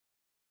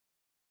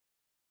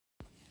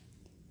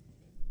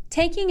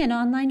Taking an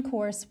online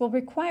course will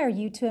require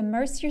you to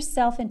immerse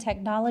yourself in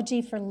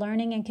technology for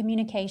learning and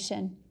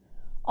communication.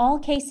 All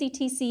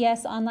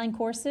KCTCS online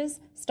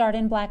courses start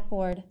in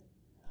Blackboard.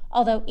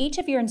 Although each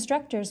of your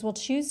instructors will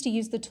choose to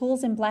use the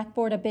tools in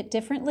Blackboard a bit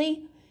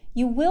differently,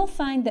 you will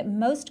find that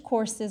most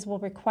courses will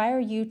require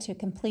you to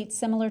complete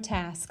similar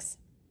tasks.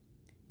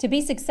 To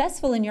be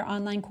successful in your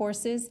online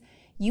courses,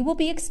 you will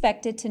be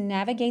expected to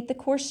navigate the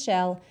course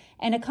shell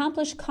and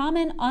accomplish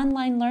common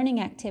online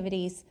learning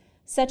activities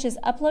such as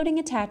uploading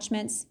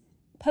attachments,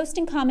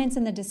 posting comments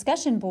in the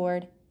discussion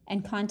board,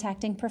 and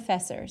contacting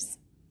professors.